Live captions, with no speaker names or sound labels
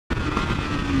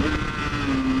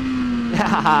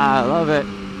I love it.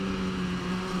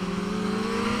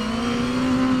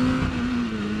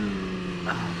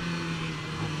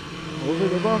 Over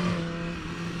the bump.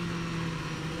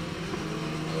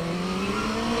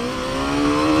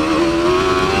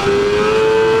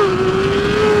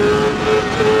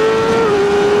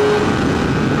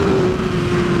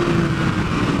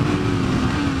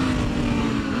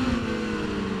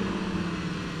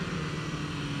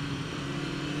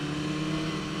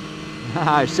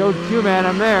 I showed Q, man,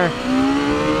 I'm there.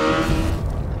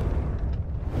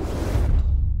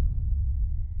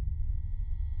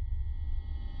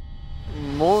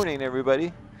 Morning,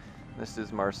 everybody. This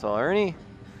is Marcel Irnie.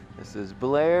 This is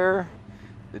Blair,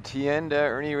 the TIANDA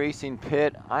Irnieracing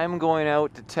pit. I'm going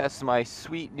out to test my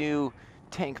sweet new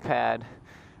tank pad.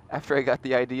 After I got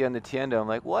the idea on the TIANDA, I'm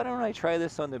like, why don't I try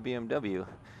this on the BMW?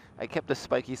 I kept the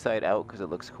spiky side out because it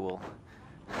looks cool.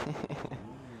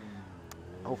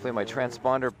 Hopefully my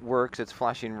transponder works. It's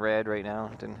flashing red right now.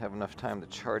 Didn't have enough time to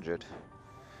charge it.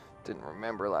 Didn't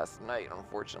remember last night,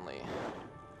 unfortunately.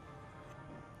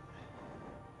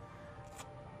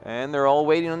 And they're all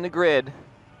waiting on the grid.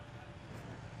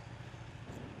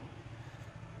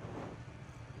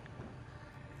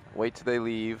 Wait till they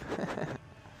leave.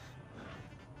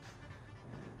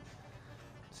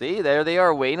 See, there they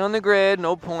are, waiting on the grid,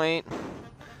 no point.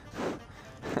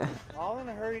 All in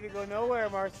a hurry to go nowhere,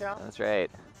 Marcel. That's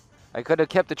right. I could have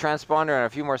kept the transponder on a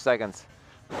few more seconds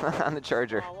on the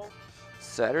charger.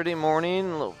 Saturday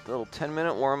morning, little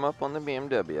 10-minute warm-up on the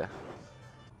BMW.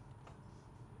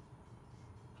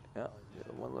 Yeah,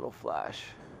 one little flash.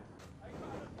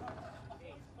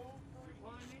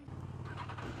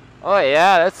 Oh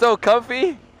yeah, that's so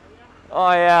comfy.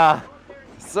 Oh yeah,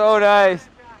 so nice.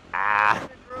 Ah.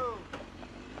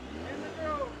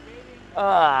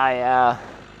 Ah, yeah.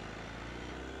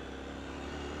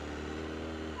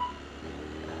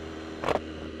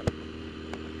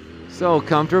 So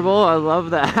comfortable, I love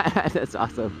that. That's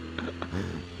awesome.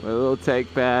 My little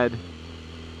tank pad.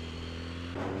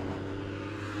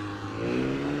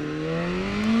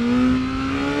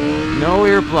 No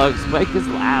earplugs, bike is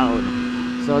loud.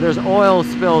 So there's oil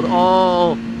spilled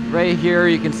all right here.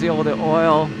 You can see all the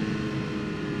oil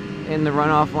in the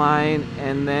runoff line,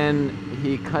 and then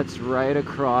he cuts right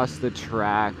across the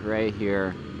track right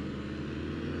here.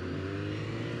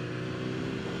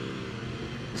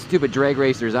 Stupid drag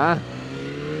racers, huh?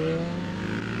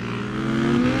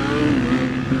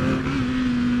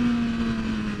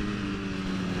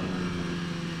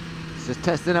 Just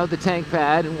testing out the tank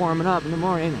pad and warming up in the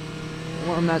morning.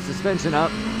 Warm that suspension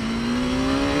up.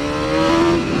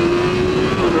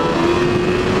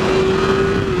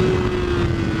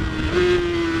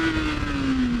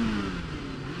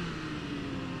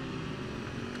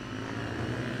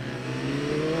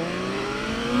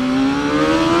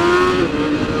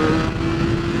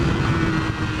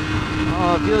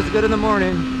 Oh, it feels good in the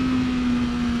morning.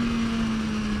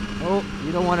 Oh,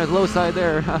 you don't want a low side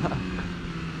there.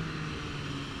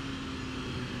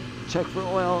 Check for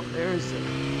oil. There's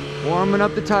warming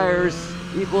up the tires,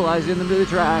 equalizing them to the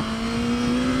track.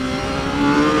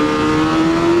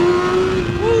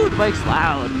 Woo, the bike's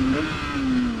loud.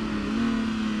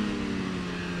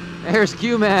 There's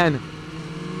Q-Man.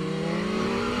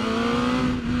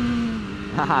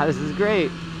 Haha, this is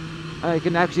great. I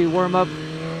can actually warm up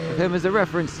with him as a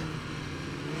reference.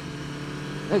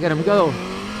 Look at him go.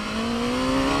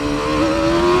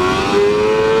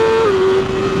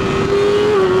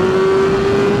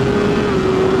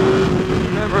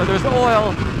 There's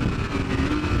oil.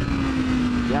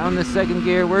 Down the second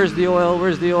gear. Where's the oil?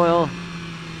 Where's the oil?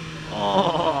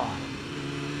 Oh.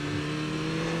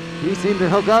 He seemed to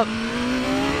hook up.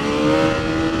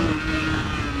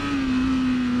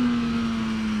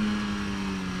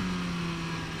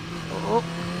 Oh.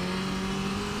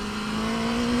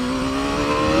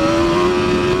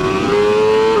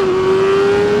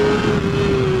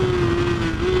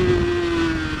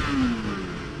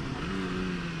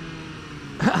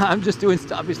 I'm just doing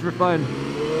stoppies for fun.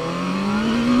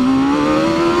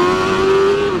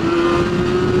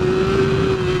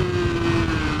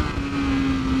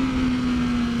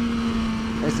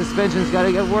 The suspension's got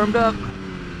to get warmed up.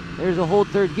 There's a whole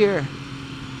third gear.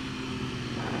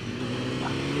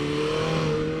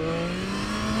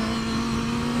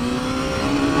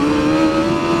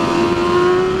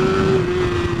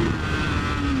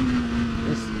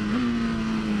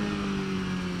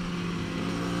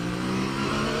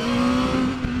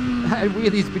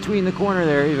 Wheelies between the corner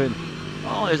there even.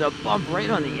 Oh, there's a bump right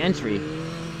on the entry.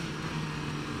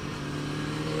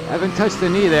 I haven't touched the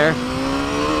knee there.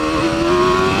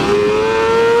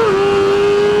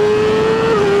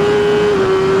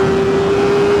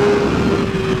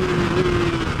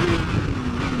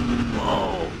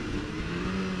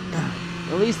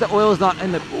 not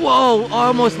in the, whoa,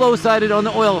 almost low-sided on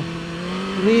the oil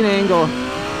lean angle.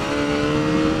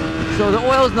 So the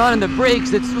oil's not in the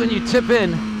brakes, it's when you tip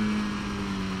in.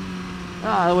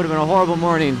 Ah, that would have been a horrible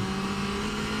morning.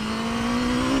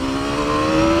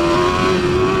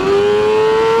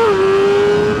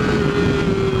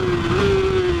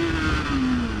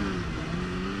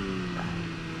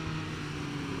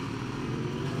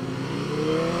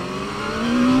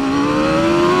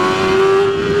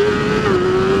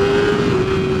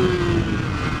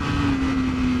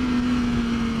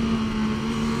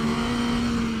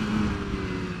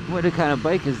 What kind of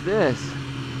bike is this?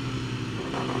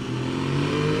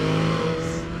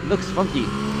 Looks funky.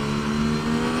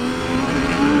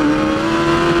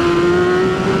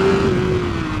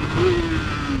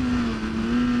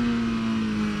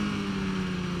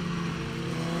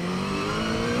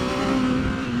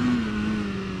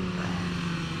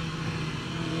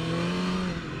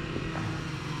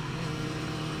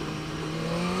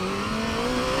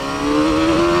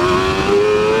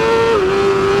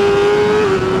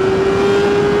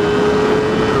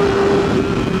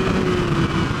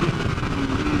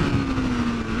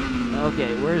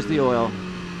 Okay, where's the oil?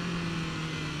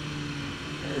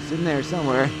 It's in there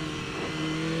somewhere.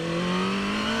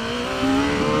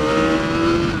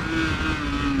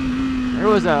 There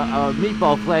was a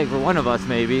meatball flag for one of us,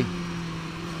 maybe.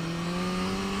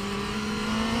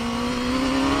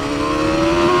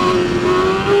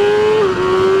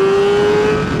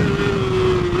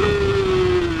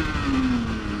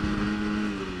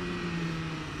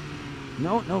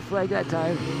 No, no flag that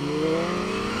time.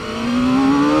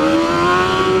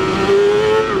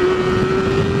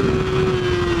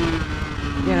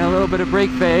 Again, a little bit of brake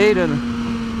fade and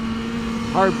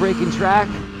hard braking track.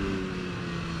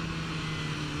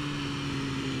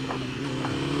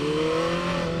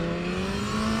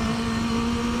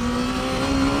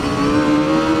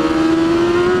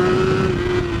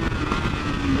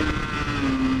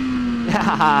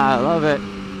 Yeah, I love it.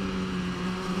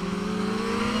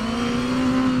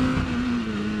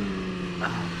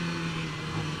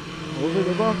 Over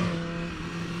the bump.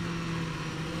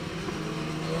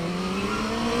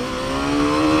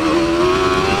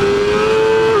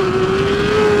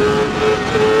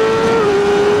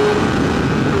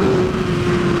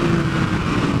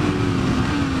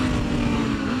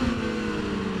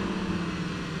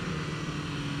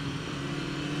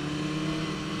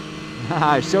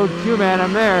 I showed Q-Man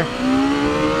I'm there.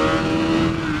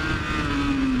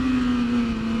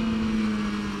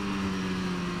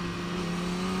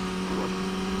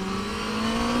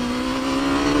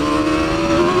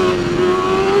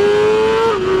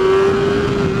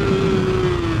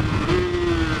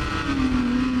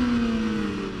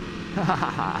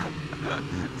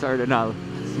 It's hard to not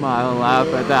smile and laugh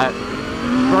at that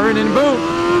burning boot.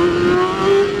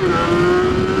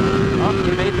 Oh,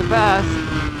 you made the pass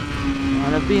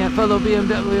on a fellow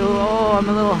BMW. Oh, I'm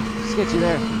a little sketchy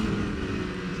there.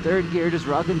 Third gear, just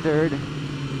rocking third.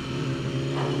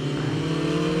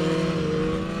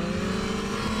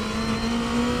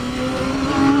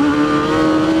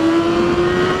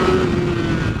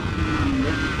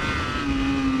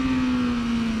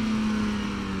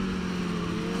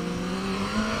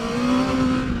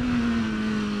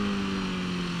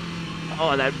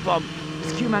 Oh, that bump.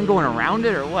 Is Q-Man going around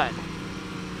it or what?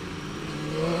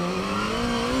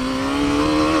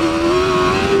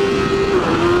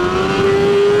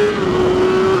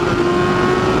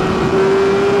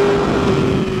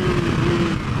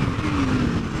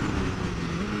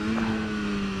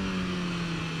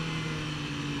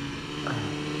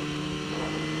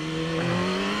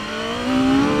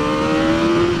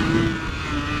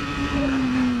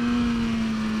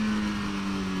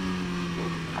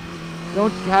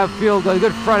 Don't have a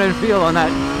good front end feel on that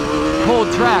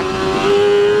cold track.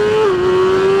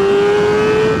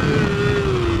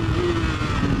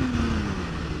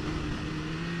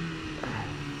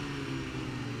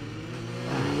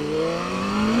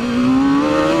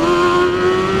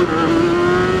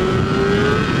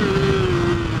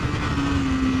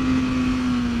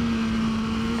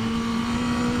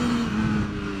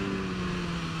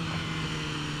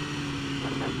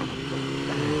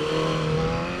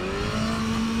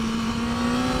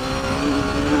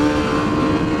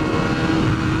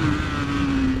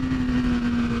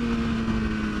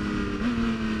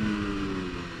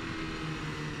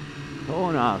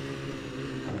 Going off.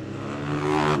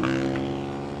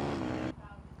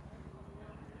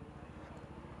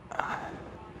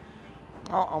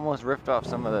 Oh, almost ripped off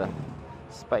some of the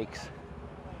spikes.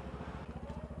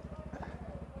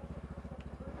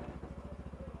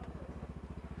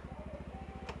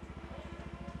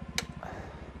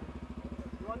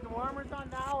 put the warmers on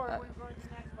now, or are we going to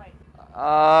the next bike?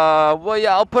 Well,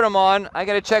 yeah, I'll put them on. I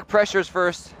gotta check pressures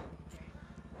first.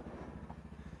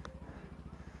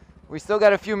 We still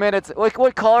got a few minutes.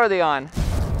 What color are they on?